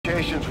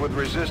Communications with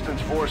resistance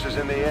forces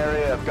in the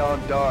area have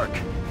gone dark,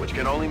 which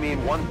can only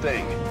mean one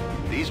thing.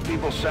 These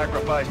people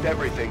sacrificed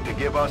everything to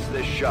give us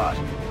this shot.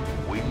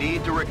 We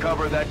need to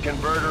recover that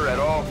converter at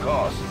all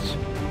costs.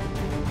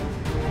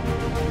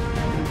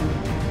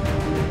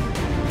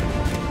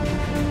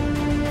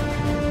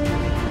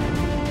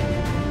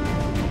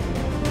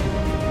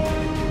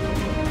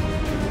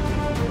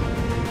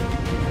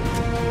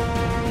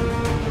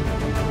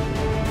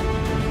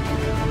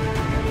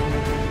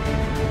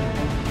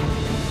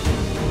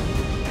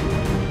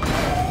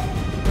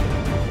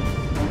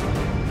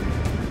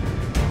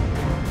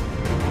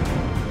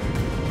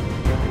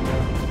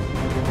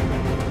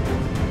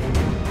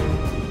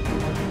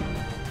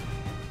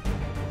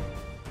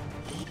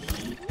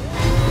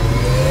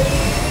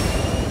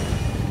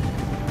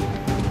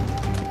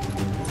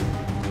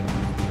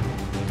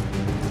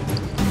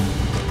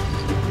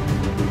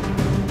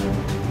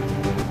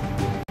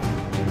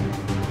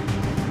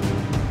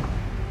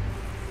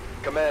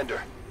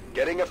 Commander,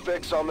 getting a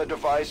fix on the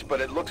device,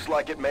 but it looks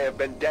like it may have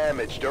been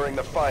damaged during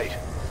the fight.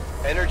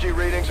 Energy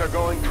readings are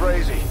going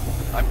crazy.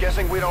 I'm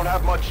guessing we don't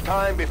have much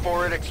time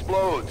before it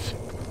explodes.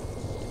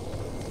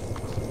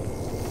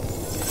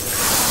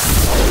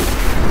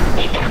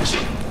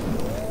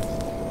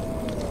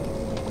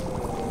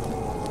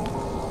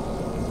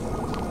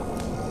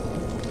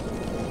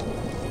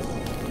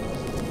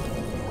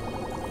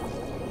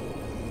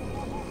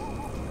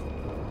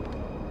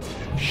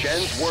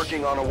 Shen's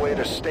working on a way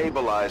to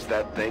stabilize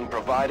that thing,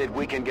 provided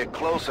we can get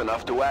close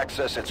enough to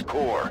access its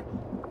core.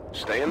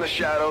 Stay in the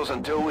shadows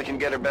until we can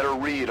get a better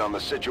read on the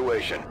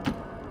situation.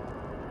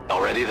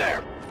 Already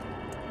there.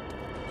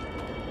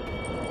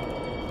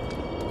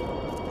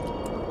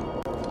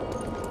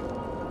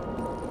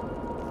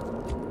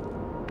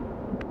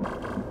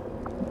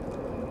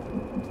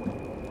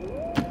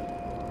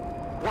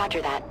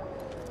 Roger that.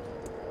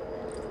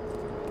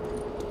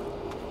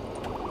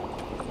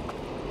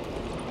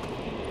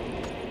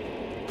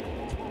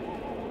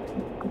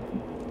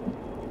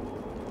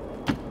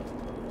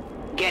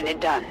 Getting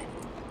it done.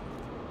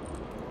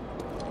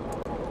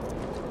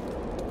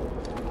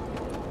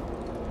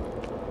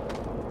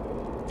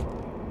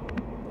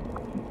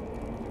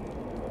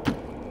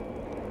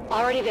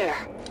 Already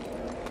there.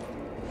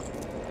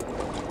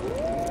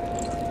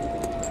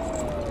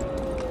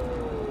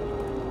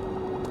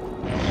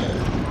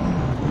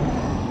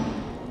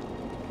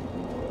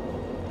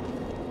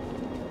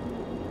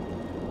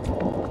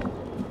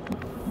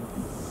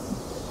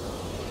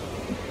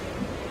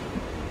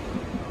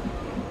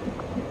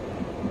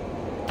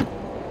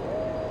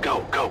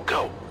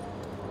 Go.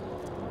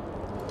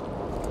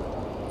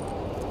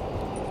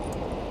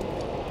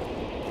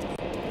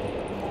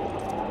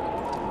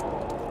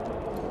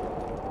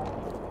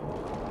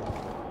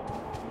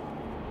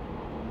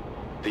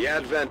 The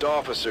Advent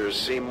officers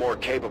seem more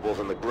capable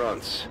than the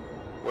grunts.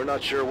 We're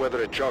not sure whether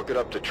to chalk it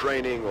up to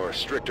training or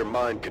stricter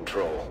mind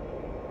control.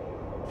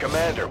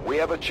 Commander, we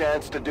have a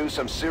chance to do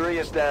some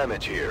serious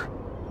damage here.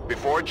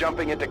 Before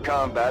jumping into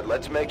combat,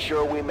 let's make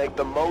sure we make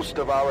the most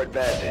of our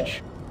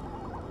advantage.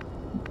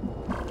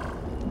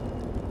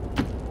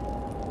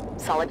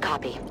 Solid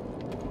copy.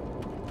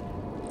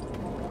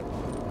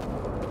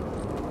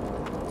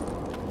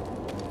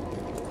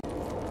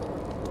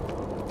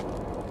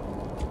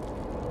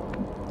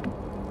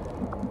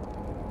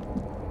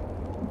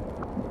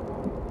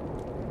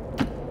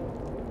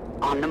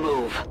 On the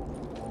move.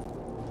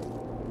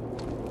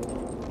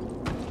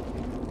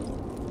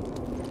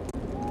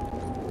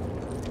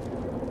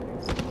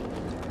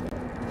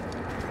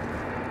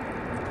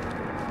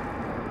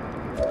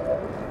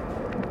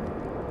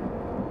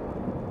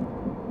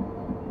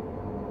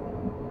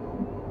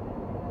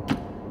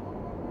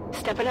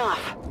 Stepping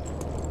off.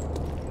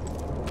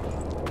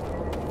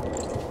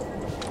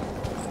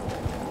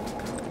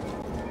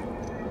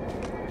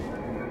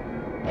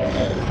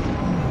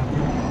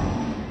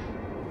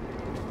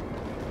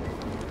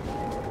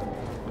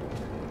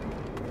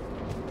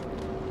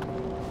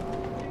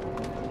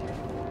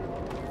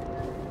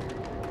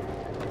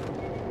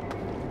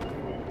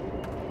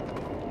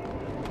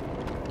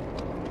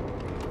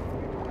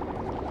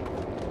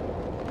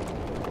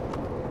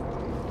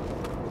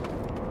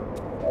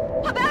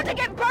 About to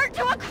get burnt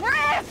to a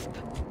crisp!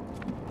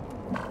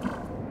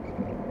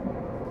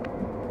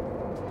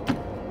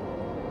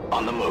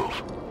 On the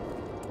move.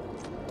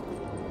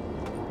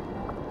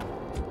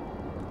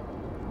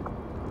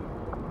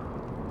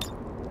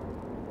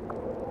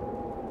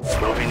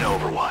 Moving to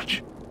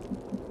Overwatch.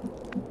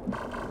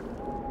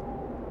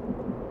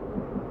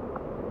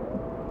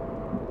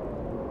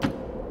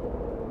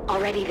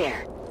 Already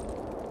there.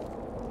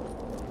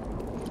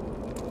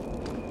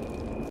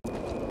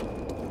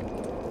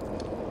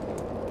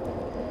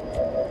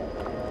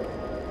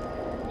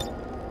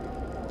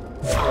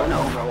 On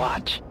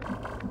Overwatch.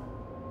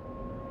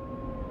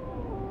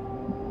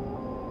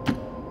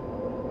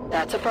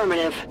 That's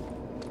affirmative.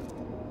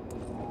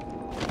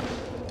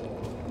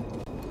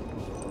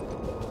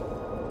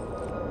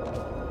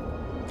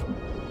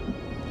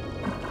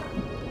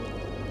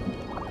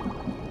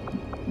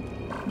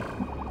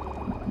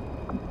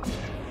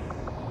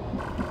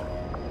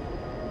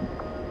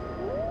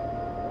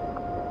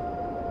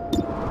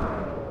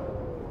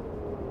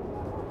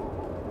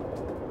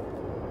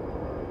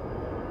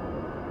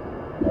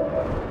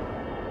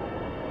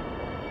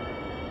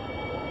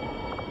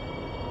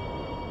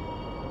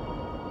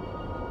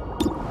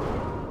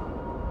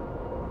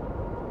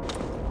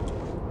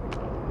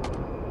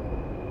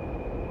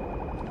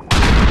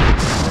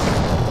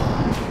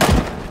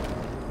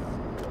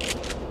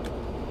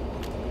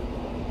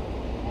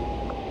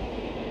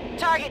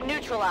 Target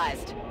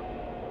neutralized.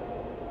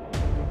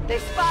 They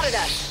spotted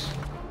us.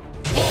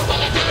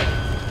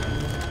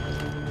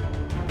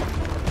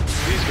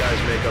 These guys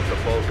make up the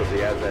bulk of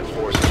the Advent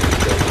forces in the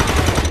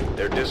building.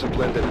 They're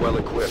disciplined and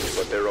well-equipped,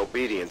 but their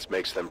obedience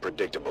makes them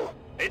predictable.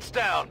 It's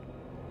down.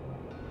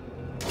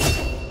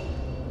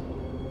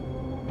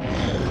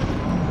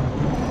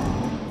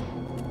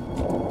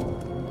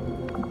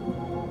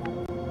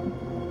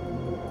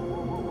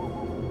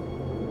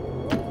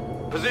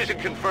 Position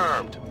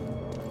confirmed.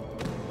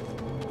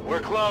 We're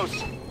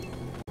close.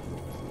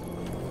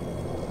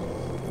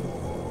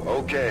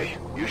 Okay,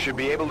 you should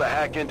be able to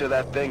hack into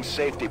that thing's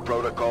safety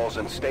protocols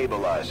and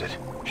stabilize it.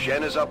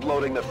 Shen is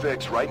uploading the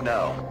fix right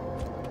now.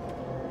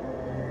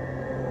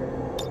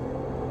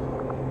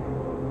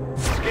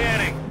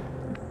 Scanning.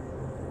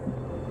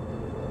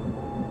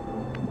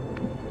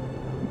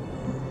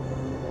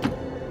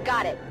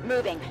 Got it.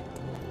 Moving.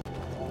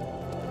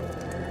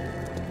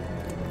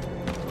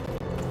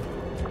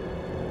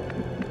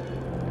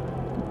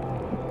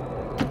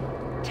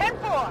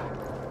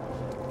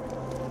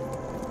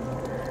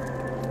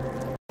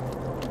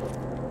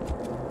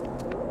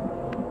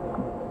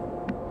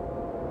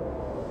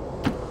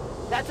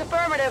 That's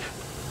affirmative.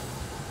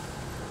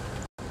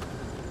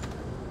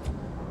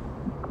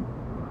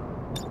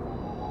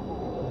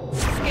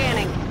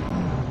 Scanning.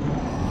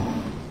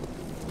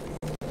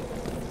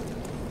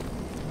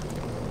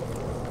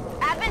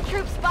 Advent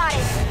troops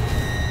spotted.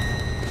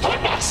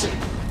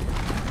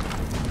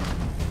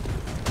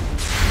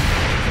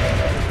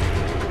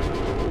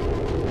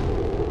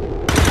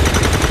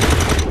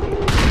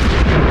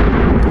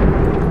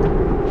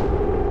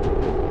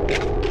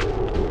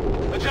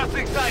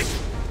 Adjusting sight.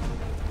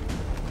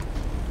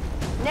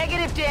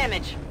 Negative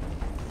damage.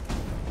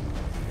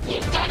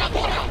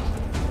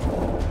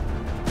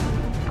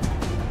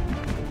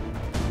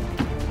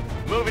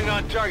 Moving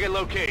on target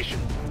location.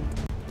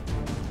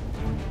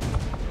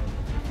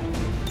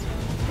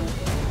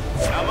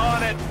 I'm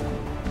on it.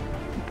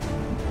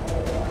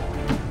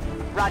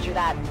 Roger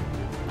that.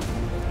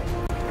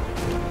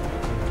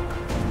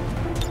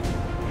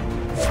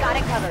 Got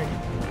it covered.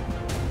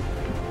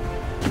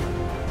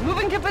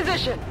 Moving to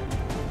position.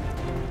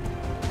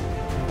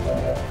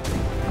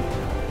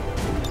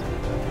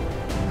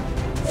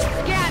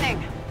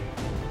 Scanning.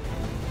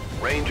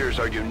 Rangers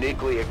are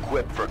uniquely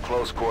equipped for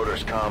close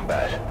quarters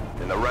combat.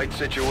 In the right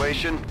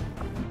situation,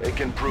 they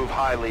can prove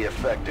highly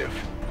effective.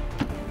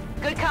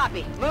 Good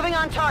copy. Moving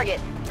on target.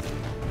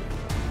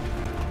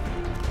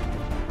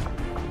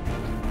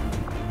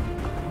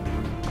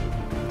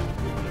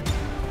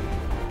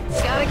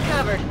 Got it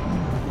covered.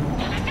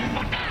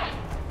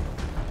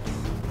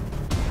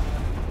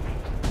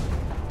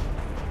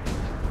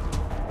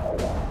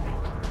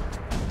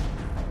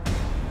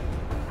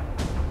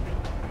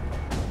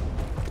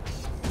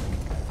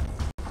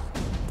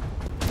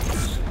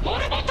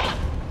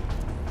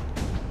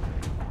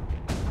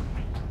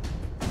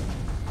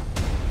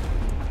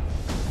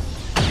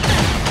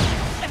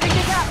 I think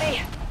they got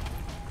me.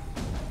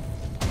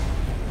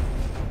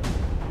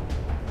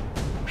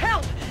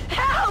 Help!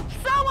 Help!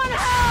 Someone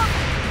help!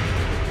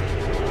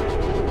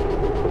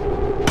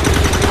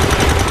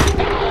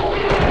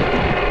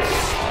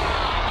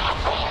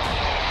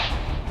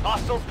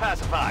 Hostiles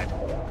pacified.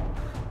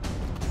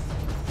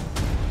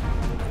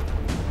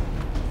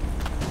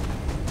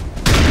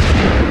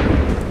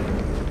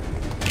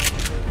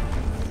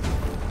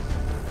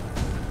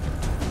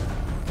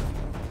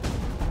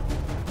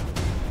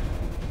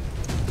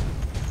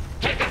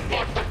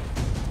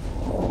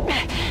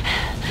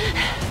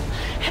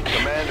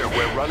 Commander,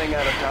 we're running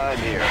out of time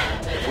here.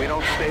 If we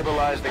don't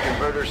stabilize the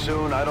converter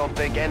soon, I don't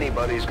think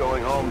anybody's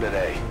going home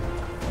today.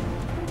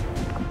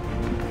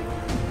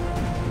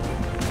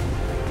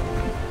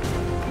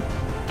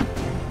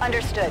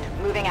 Understood.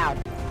 Moving out.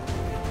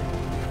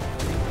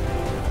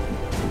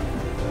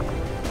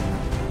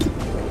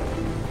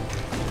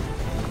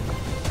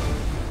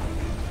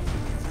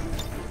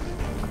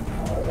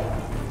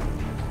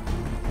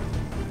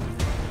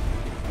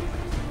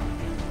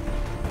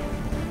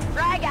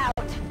 Frag out.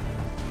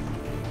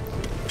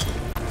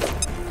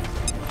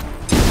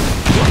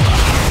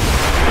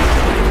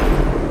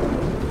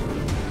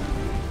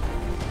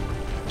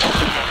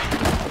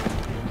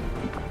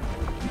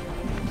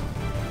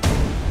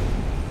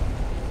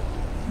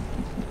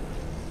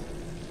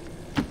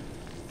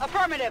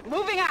 Affirmative.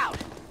 Moving out.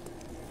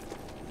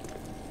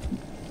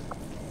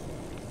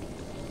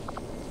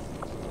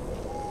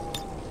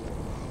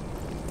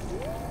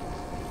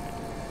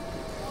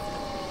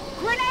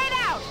 Grenade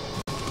out.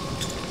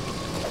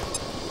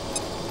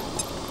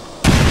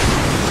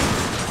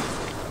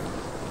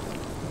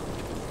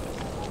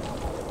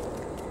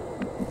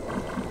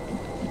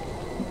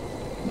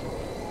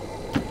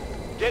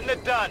 Getting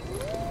it done.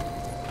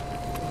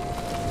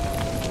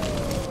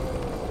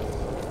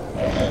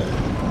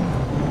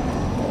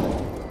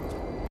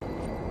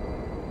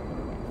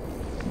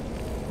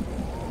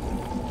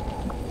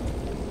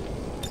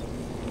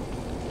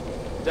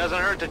 Doesn't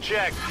hurt to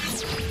check.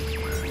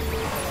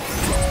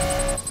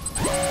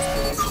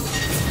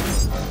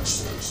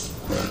 Access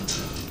granted.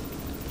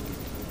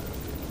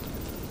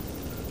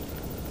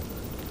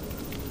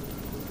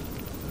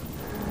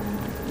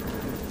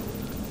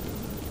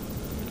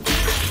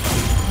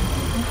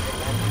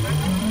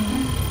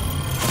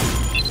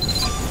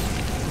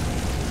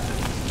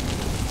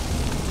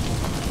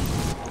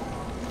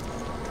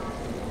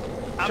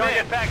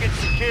 Target package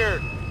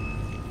secured.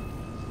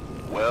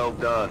 Well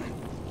done.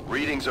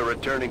 Readings are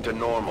returning to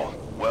normal.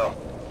 Well,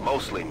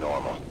 mostly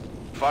normal.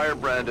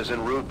 Firebrand is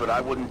en route, but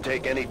I wouldn't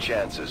take any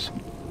chances.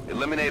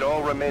 Eliminate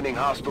all remaining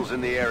hostiles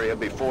in the area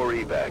before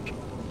evac.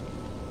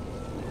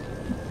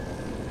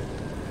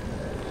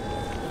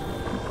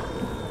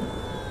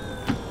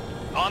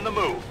 On the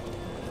move.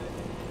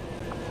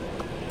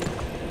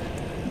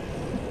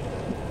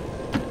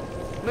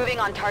 Moving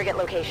on target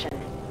location.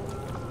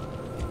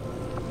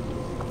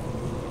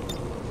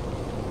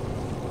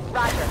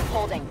 Roger,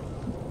 holding.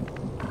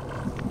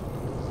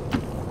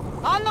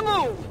 On the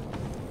move!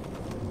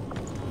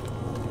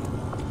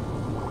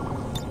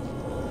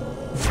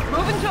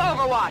 Moving to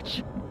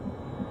Overwatch.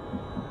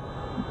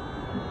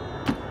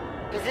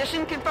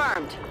 Position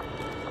confirmed.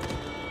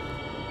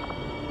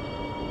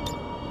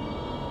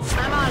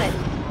 I'm on it.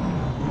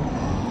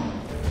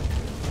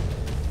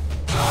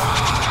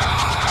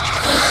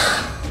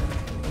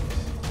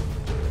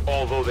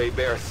 Although they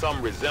bear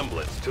some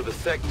resemblance to the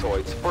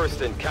sectoids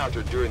first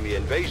encountered during the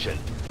invasion,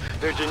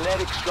 their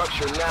genetic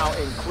structure now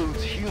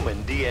includes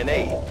human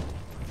DNA.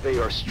 They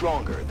are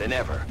stronger than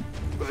ever,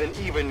 with an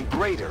even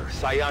greater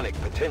psionic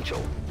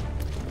potential.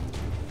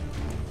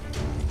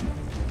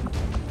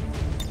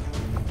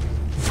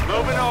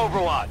 Moving to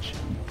Overwatch.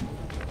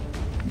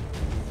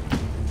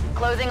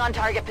 Closing on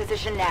target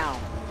position now.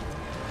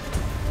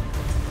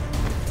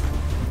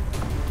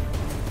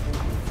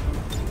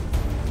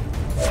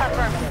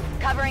 Affirmative.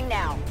 Covering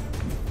now.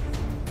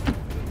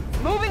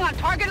 Moving on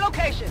target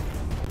location.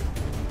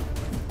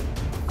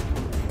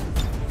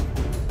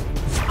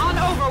 On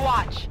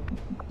Overwatch.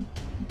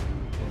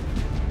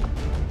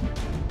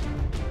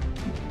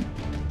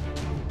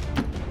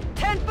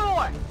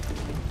 Ten-4.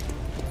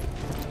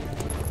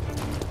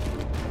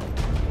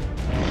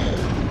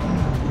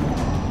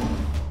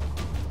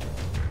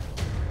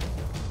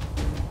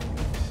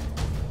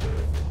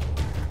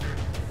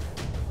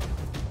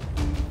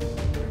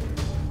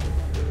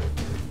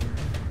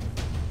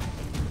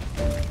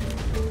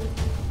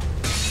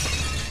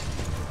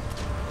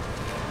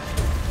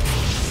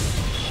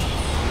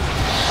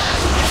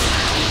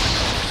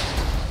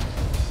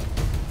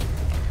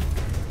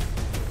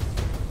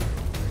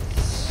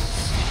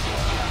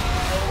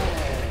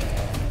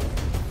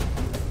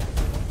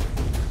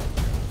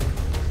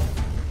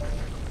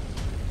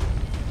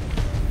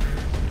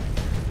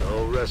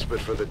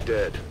 Respite for the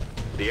dead.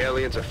 The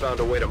aliens have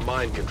found a way to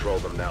mind control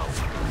them now.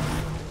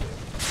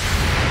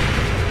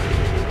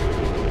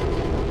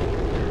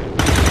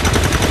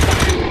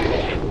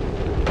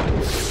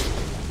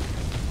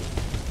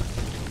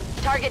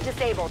 Target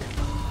disabled.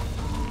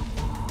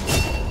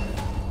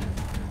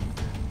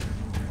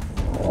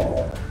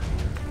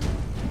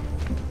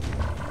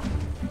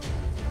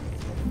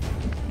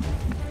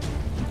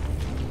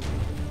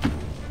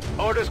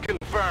 Orders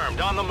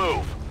confirmed. On the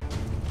move.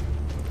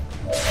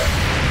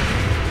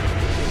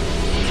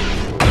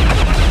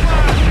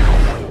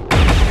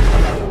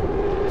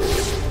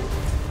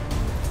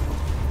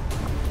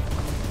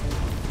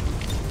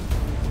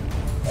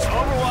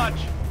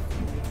 Overwatch.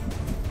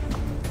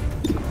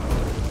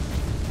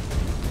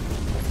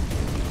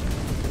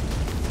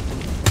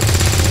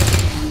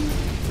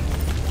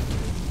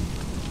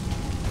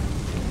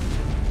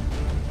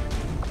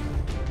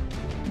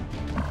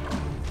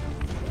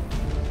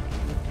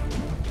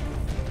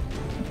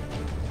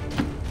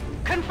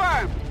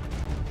 Confirmed.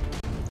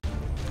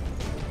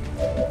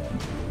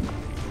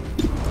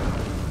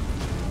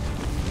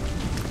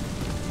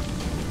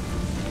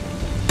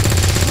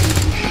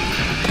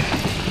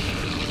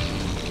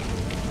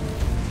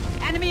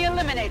 Enemy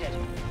eliminated.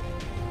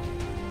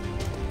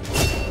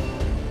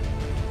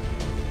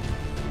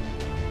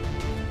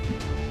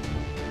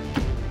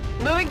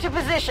 Moving to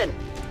position.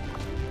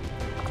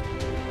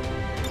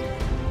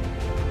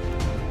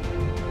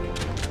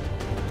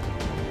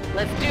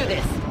 Let's do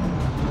this.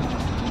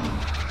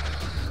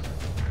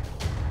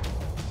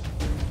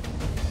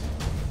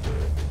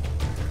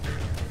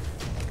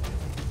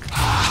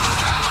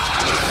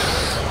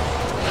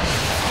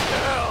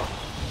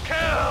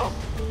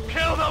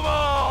 Kill them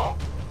all!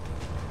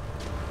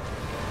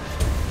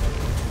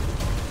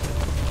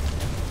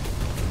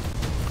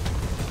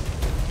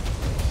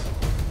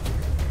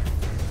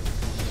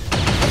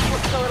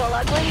 Looks a little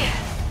ugly.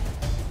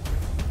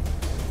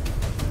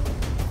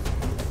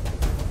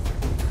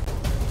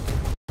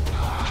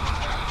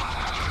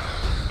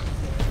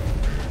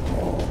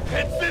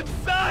 It's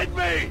inside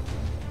me!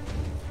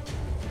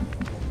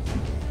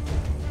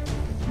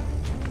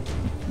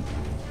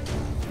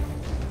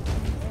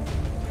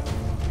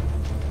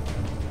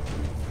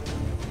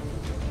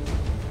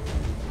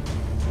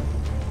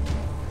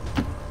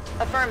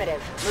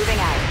 Affirmative. Moving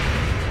out.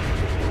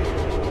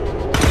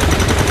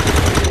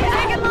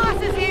 Taking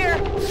losses here.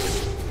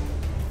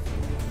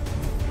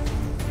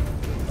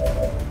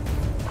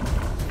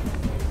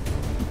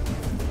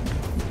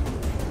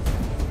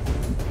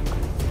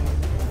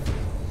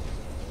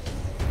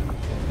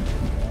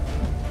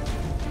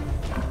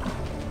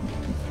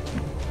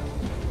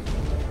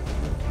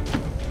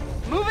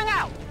 Moving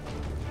out.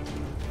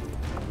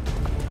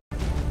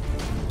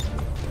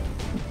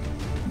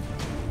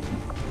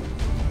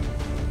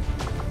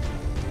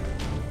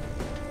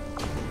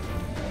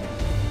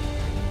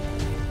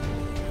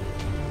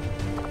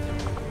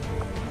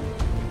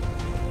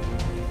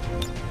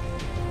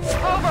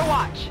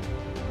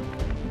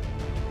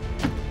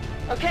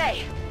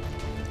 Okay.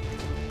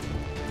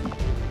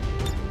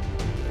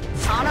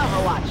 On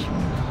Overwatch.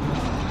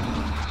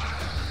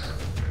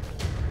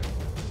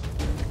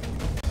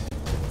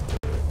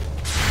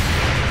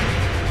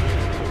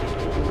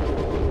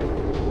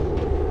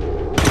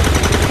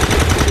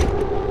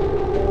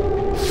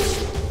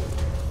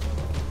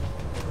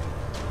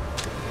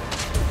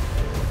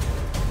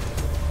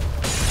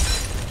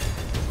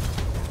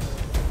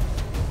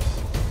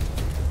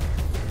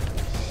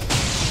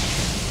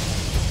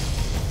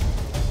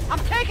 I'm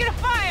taking a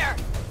fire!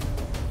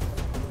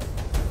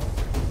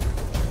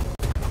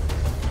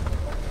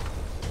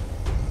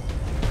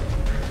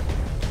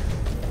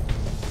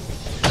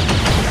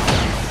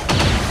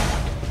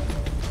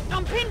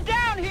 I'm pinned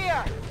down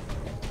here!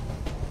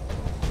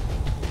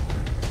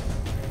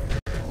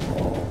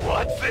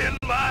 What's in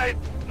my...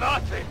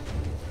 nothing?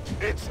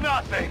 It's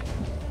nothing.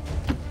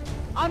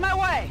 On my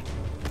way!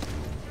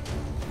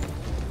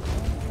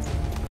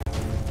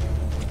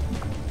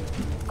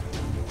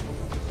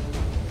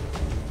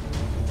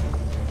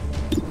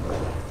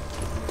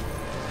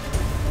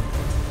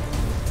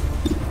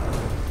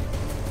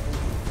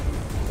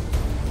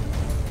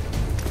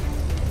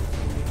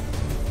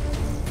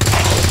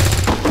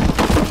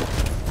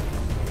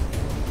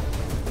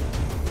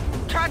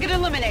 Target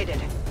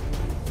eliminated.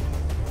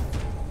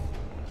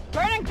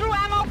 Burning through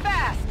ammo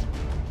fast.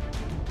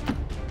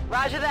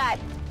 Roger that.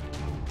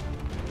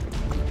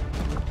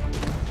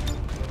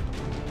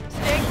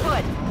 Stay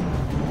put.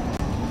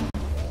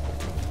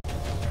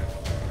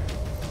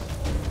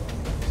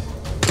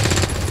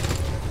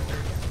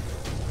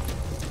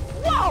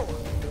 Whoa!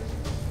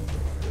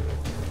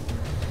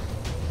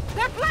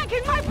 They're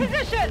flanking my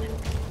position!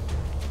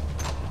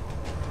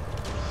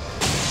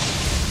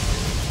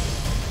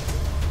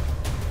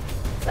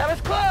 That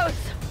was close!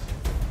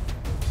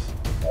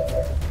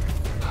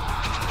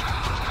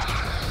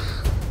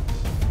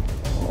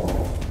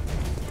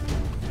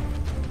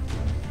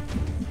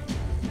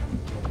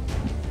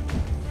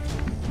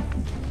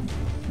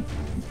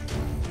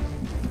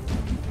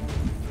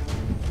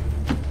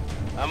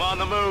 I'm on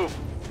the move.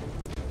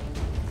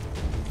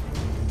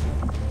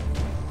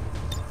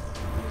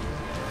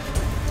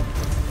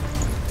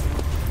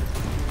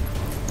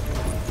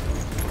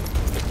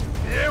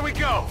 Here we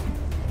go.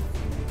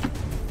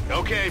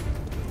 Okay.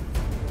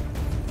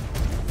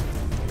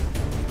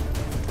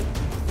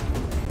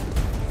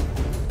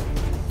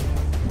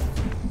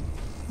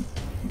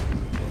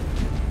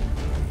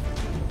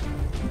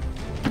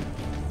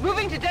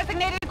 Moving to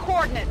designated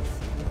coordinates.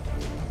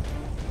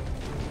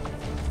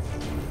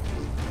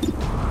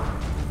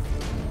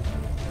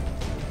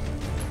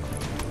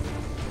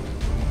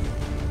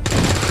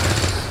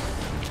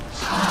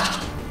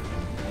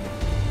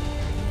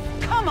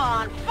 Come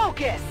on,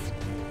 focus!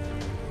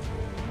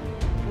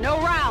 No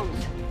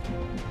rounds.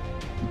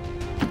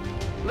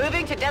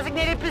 Moving to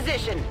designated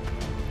position.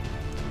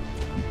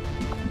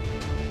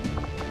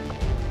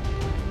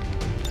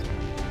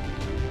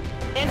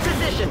 In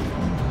position.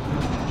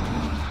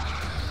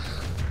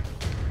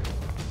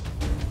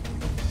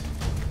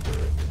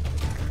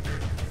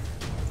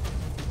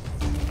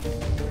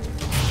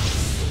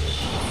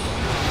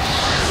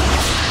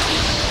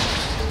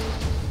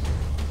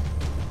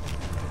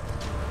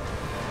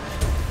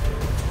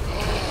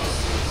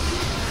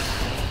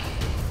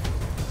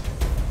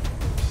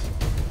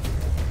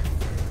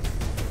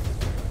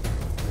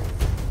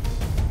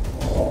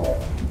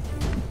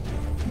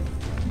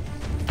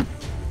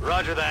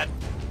 Roger that.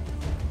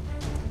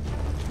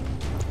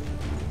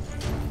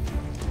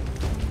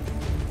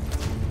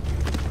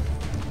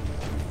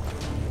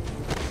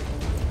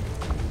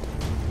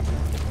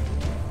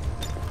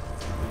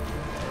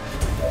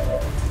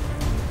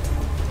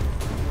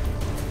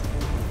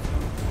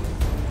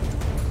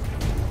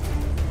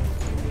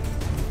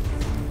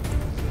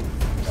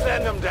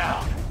 Send them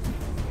down.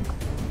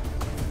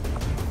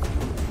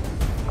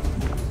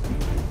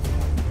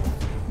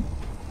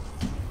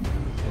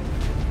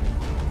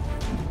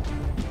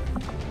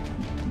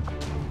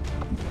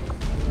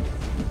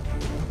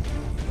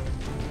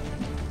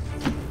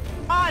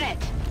 On it!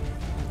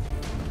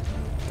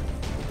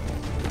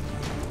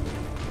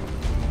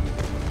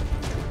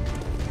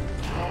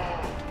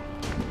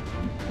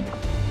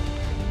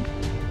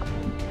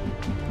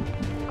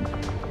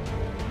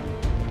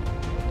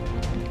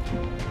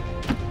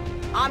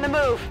 On the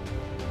move.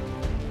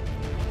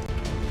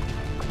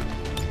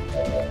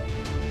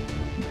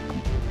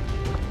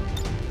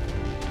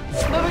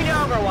 Moving to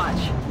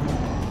Overwatch.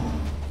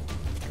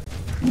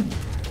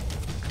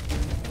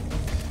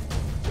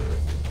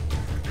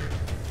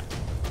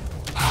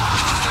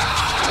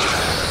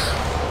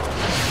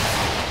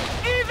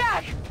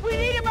 Evac! We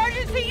need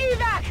emergency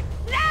evac!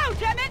 Now,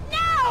 damn it,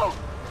 now!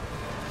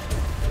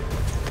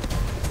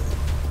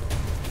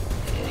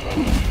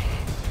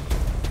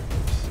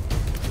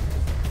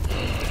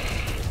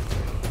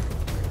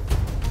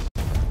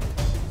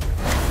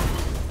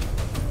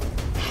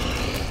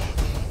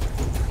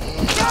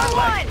 Not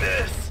Like one!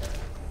 this.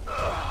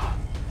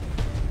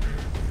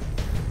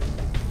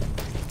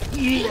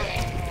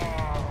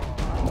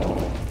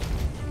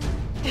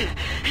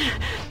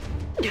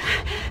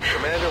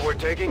 Commander, we're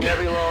taking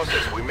heavy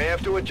losses. We may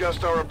have to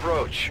adjust our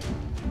approach.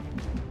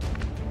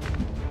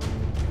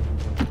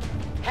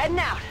 Heading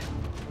out.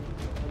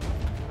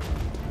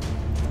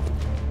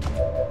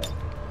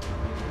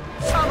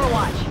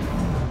 Overwatch.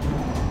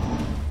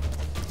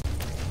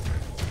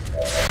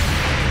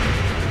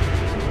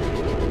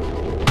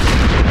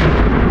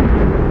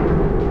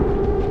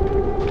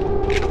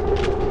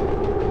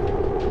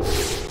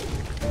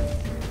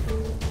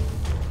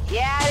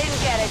 Yeah, I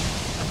didn't get it.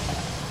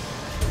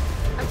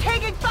 I'm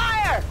taking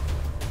fire!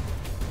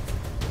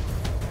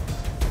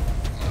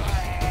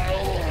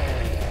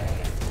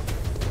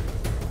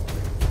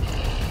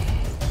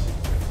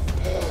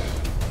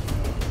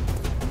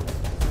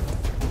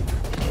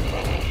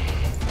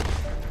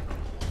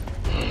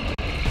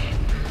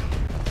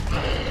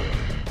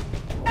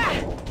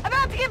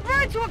 About to get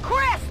burned to a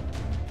crisp!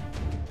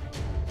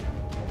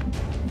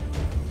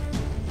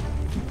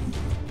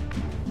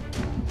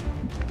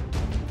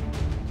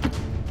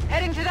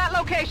 Heading to that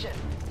location.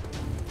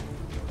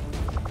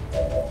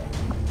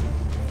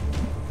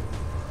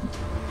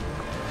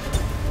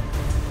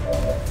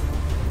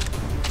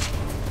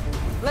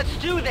 Let's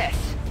do this!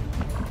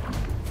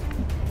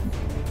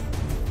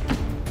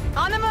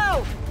 On the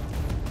move!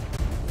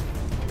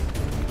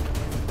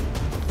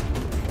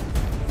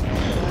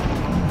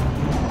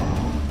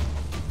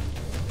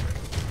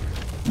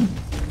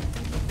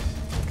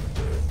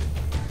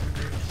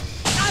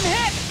 I'm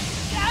hit!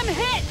 I'm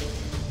hit!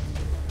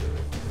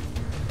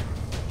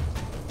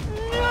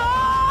 No!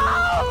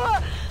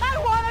 I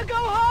want to go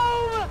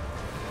home!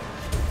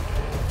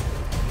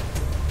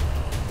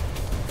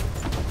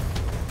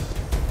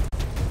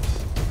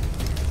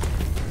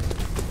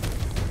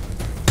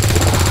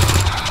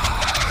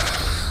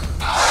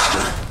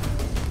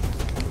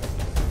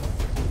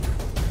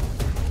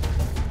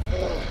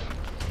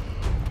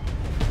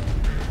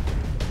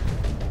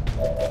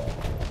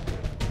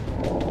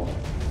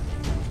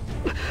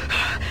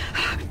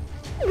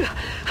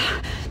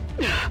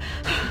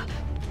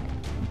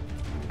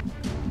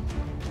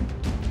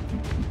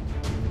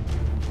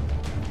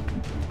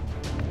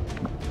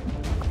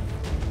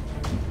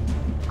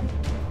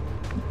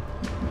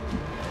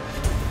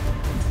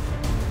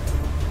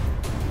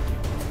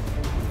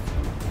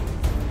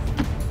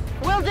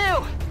 Will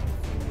do!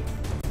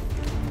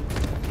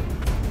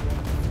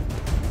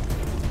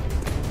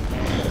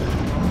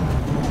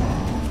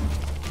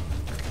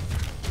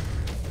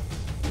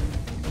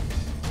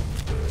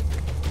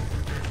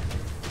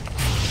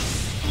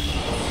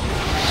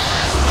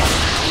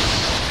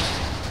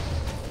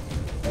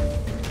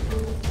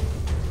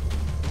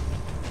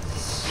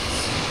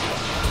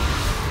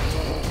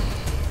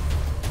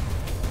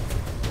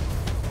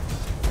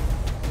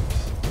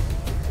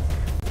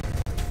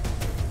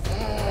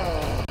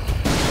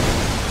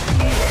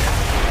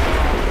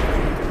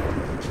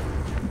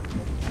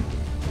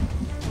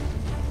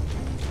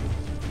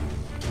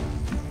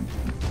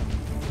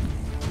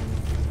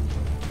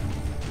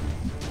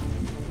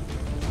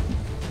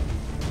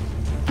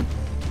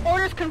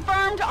 Orders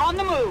confirmed, on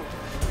the move.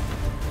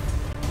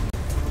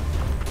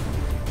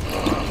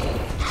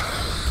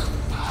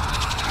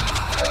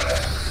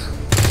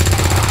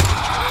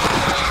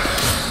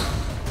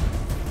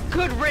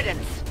 Good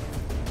riddance.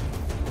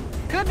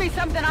 Could be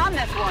something on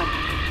this one.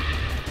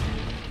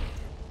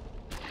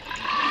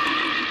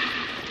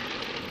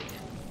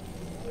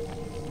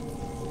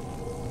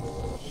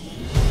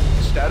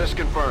 Status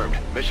confirmed.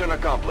 Mission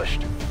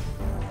accomplished.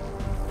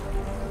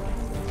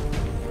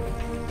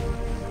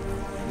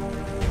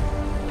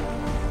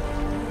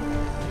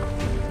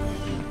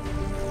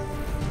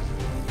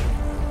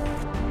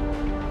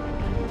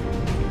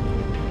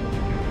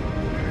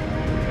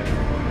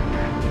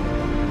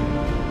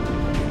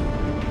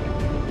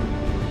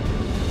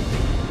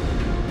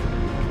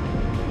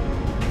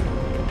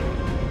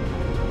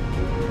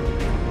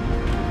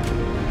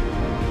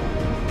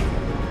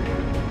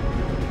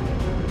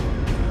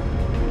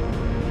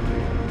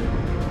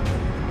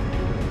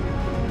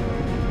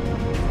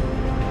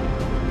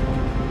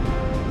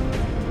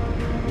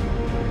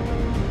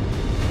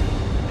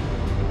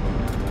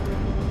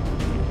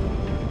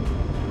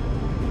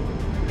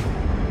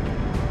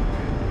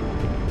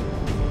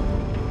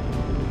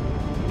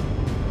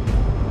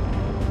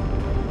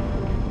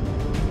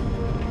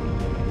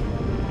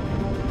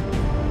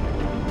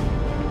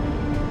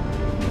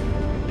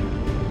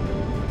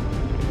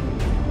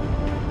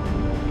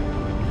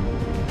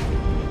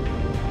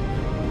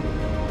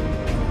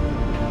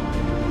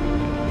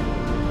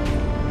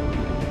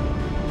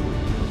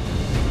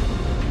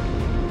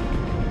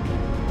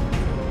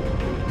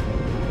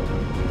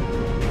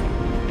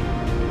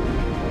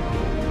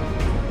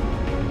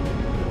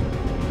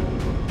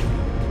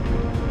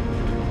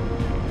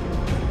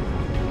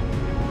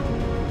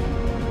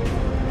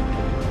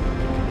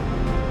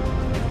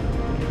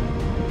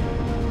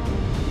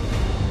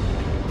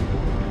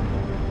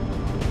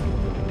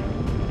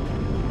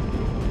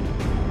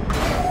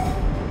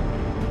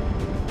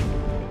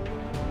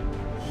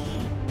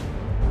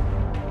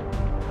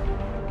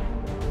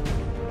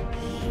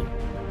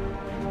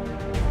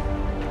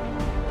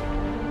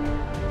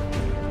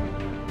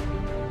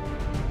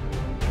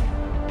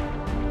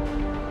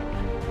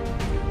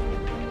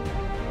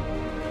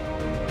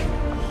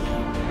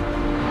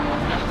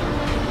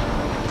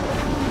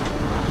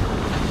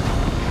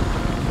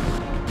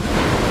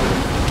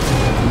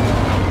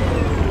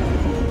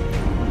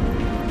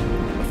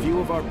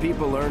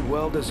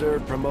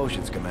 well-deserved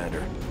promotions,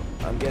 Commander.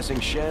 I'm guessing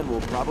Shen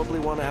will probably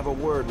want to have a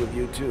word with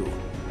you, too.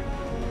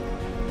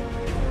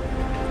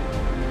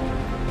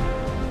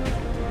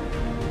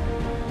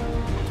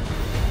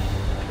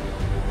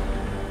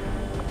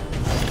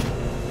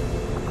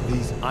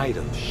 These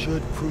items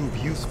should prove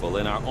useful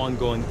in our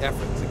ongoing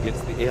efforts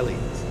against the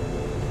aliens.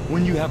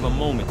 When you have a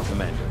moment,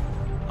 Commander,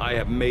 I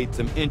have made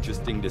some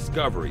interesting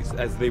discoveries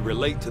as they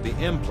relate to the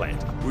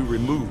implant we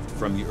removed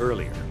from you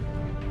earlier.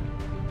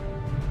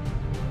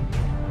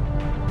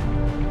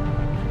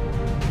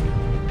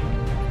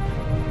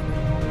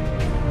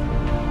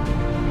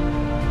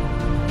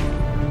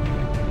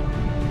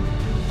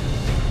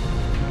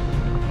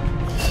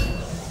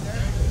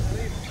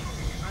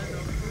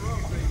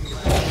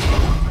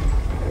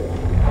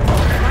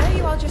 Why are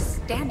you all just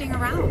standing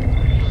around?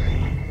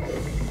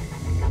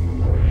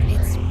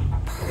 It's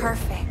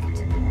perfect.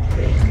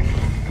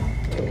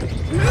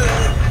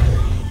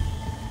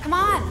 Come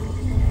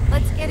on,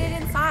 let's get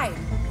it inside.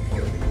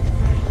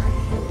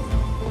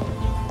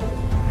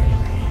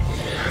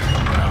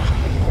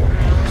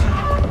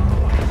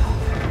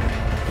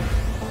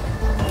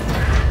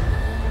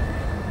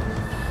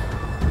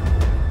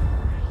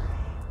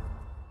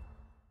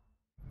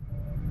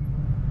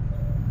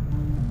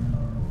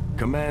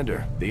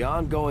 Commander, the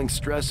ongoing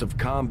stress of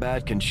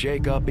combat can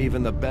shake up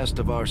even the best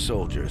of our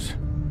soldiers.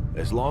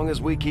 As long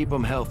as we keep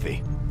them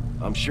healthy,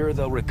 I'm sure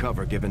they'll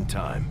recover given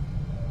time.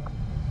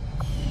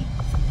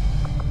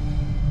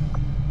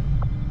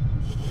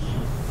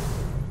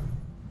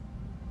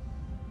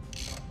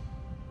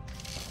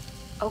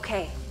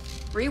 Okay,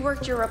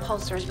 reworked your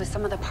repulsors with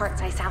some of the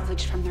parts I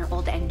salvaged from their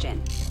old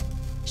engine.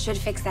 Should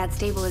fix that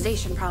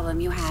stabilization problem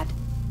you had.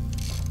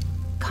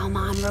 Come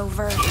on,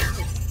 Rover.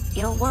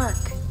 It'll work.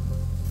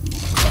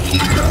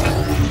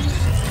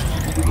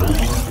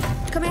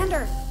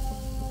 Commander!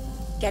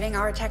 Getting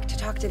our tech to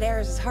talk to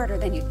theirs is harder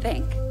than you'd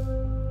think.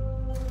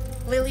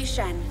 Lily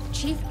Shen,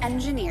 Chief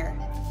Engineer,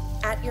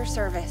 at your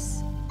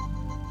service.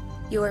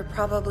 You were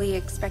probably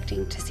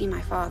expecting to see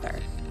my father.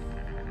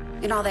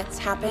 In all that's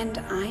happened,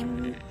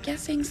 I'm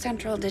guessing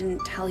Central didn't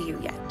tell you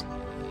yet.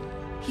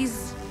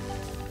 He's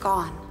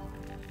gone.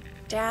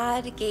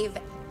 Dad gave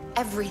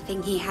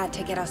everything he had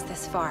to get us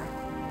this far.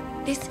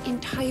 This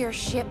entire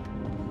ship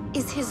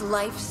is his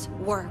life's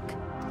work.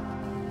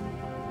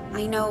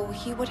 I know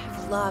he would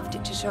have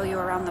loved to show you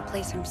around the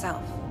place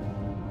himself.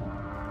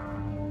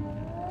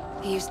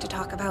 He used to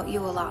talk about you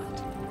a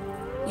lot.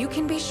 You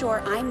can be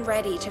sure I'm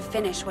ready to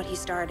finish what he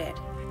started.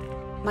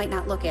 Might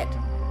not look it,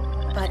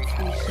 but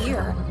from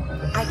here,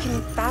 I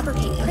can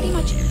fabricate pretty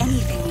much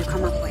anything you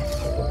come up with.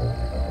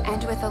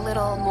 And with a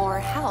little more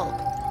help,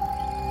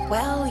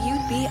 well,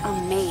 you'd be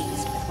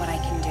amazed with what I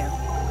can do.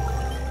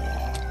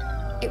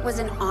 It was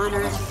an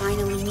honor to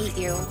finally meet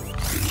you,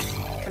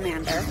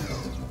 Commander.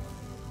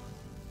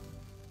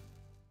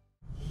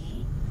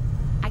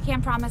 I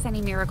can't promise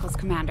any miracles,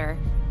 Commander,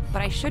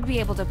 but I should be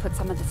able to put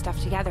some of the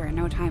stuff together in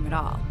no time at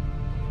all.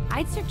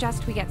 I'd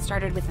suggest we get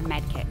started with a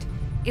med kit.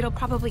 It'll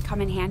probably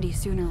come in handy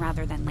sooner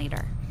rather than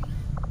later.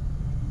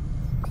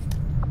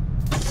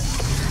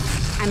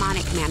 I'm on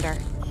it, Commander.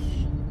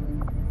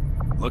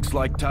 Looks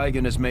like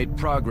Tygan has made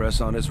progress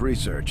on his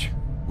research.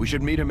 We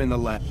should meet him in the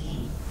lab.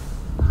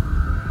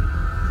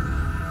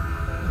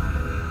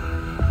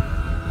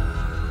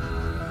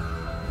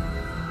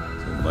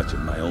 So much of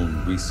my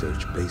own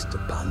research based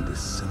upon this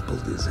simple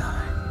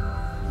design.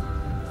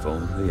 If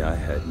only I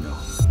had known.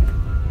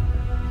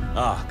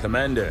 Ah,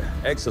 Commander,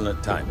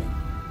 excellent timing.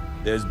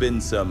 There's been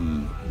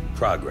some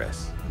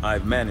progress.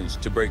 I've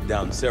managed to break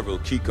down several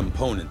key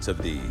components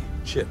of the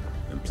chip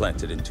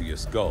implanted into your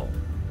skull.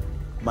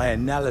 My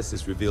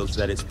analysis reveals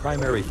that its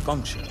primary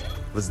function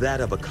was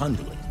that of a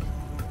conduit,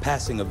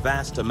 passing a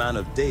vast amount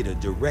of data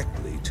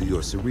directly to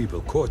your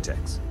cerebral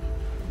cortex.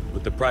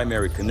 With the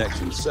primary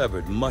connection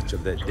severed, much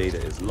of that data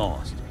is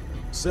lost.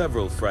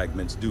 Several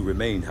fragments do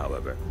remain,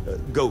 however.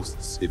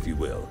 Ghosts, if you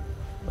will.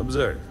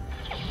 Observe.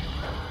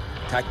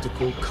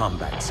 Tactical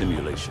combat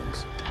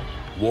simulations.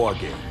 War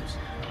games.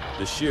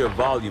 The sheer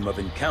volume of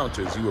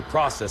encounters you were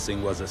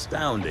processing was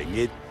astounding.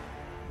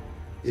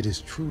 It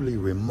is truly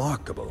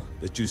remarkable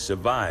that you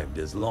survived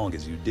as long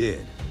as you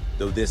did.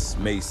 Though this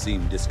may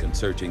seem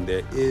disconcerting,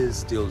 there is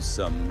still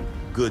some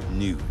good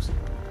news.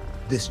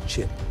 This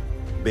chip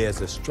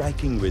bears a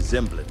striking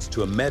resemblance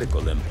to a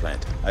medical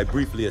implant I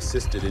briefly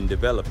assisted in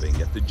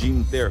developing at the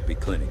gene therapy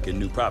clinic in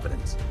New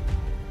Providence.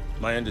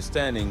 My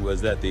understanding was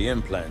that the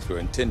implants were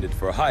intended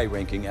for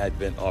high-ranking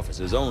Advent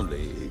officers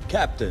only,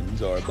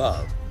 captains or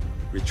above.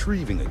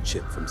 Retrieving a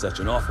chip from such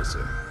an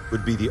officer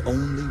would be the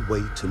only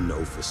way to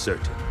know for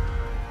certain.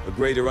 A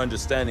greater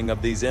understanding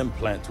of these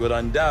implants would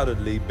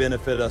undoubtedly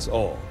benefit us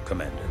all,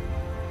 Commander.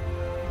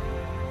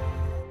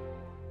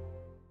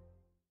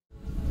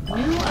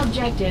 New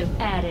objective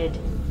added.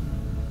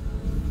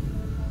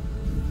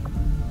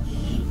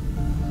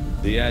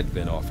 The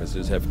Advent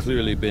officers have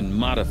clearly been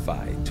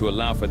modified to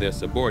allow for their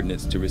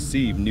subordinates to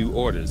receive new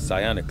orders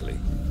psionically.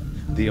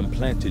 The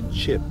implanted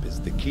chip is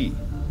the key.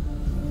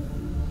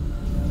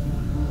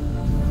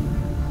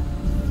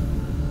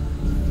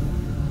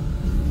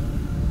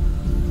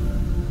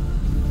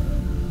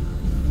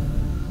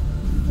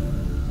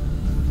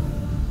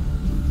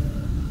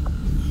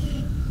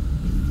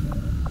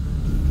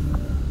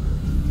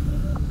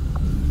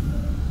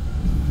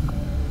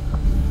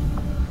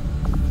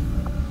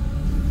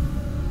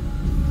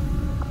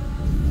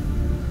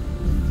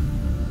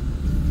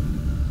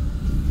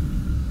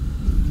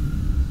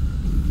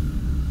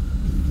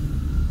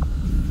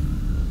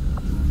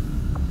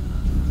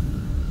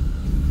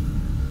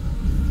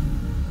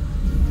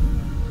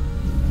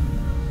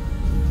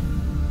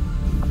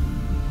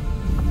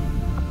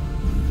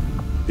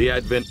 The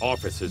Advent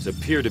officers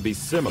appear to be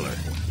similar,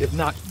 if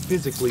not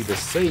physically the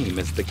same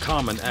as the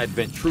common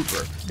Advent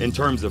trooper in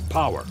terms of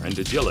power and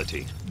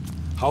agility.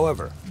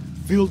 However,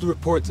 field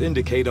reports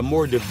indicate a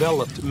more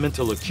developed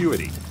mental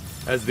acuity,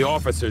 as the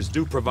officers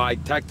do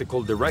provide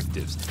tactical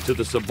directives to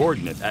the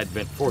subordinate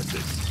Advent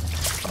forces.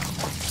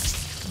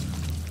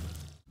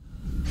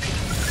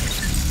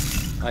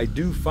 I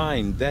do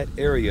find that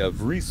area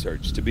of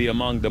research to be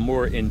among the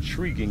more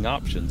intriguing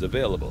options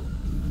available.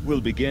 We'll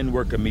begin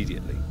work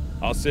immediately.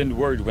 I'll send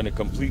word when a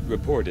complete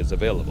report is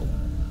available.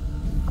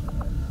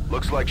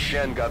 Looks like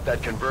Shen got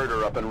that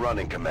converter up and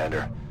running,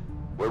 Commander.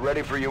 We're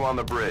ready for you on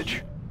the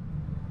bridge.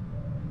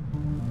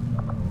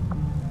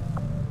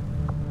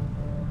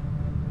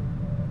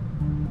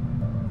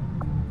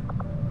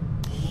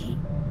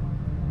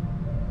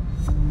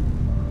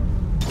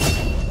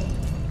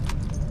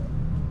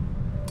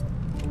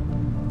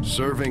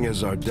 Serving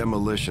as our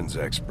demolitions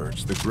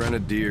experts, the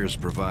Grenadiers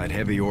provide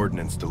heavy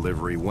ordnance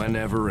delivery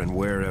whenever and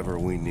wherever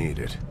we need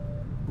it.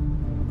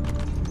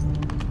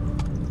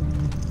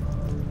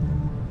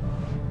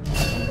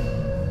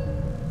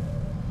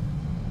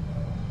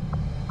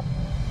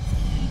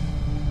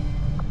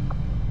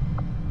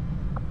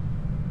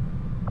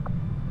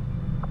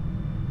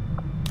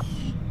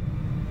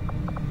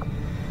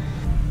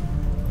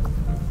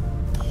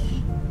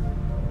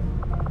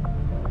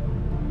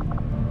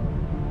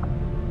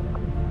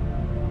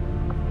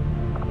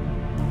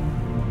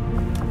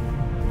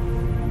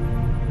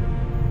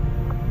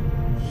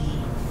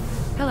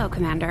 Hello,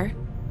 Commander.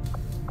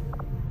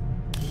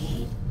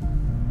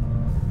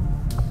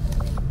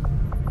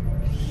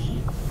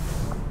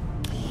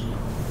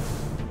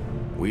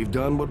 We've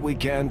done what we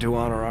can to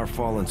honor our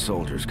fallen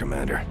soldiers,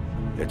 Commander.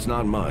 It's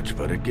not much,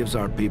 but it gives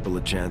our people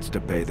a chance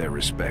to pay their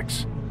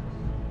respects.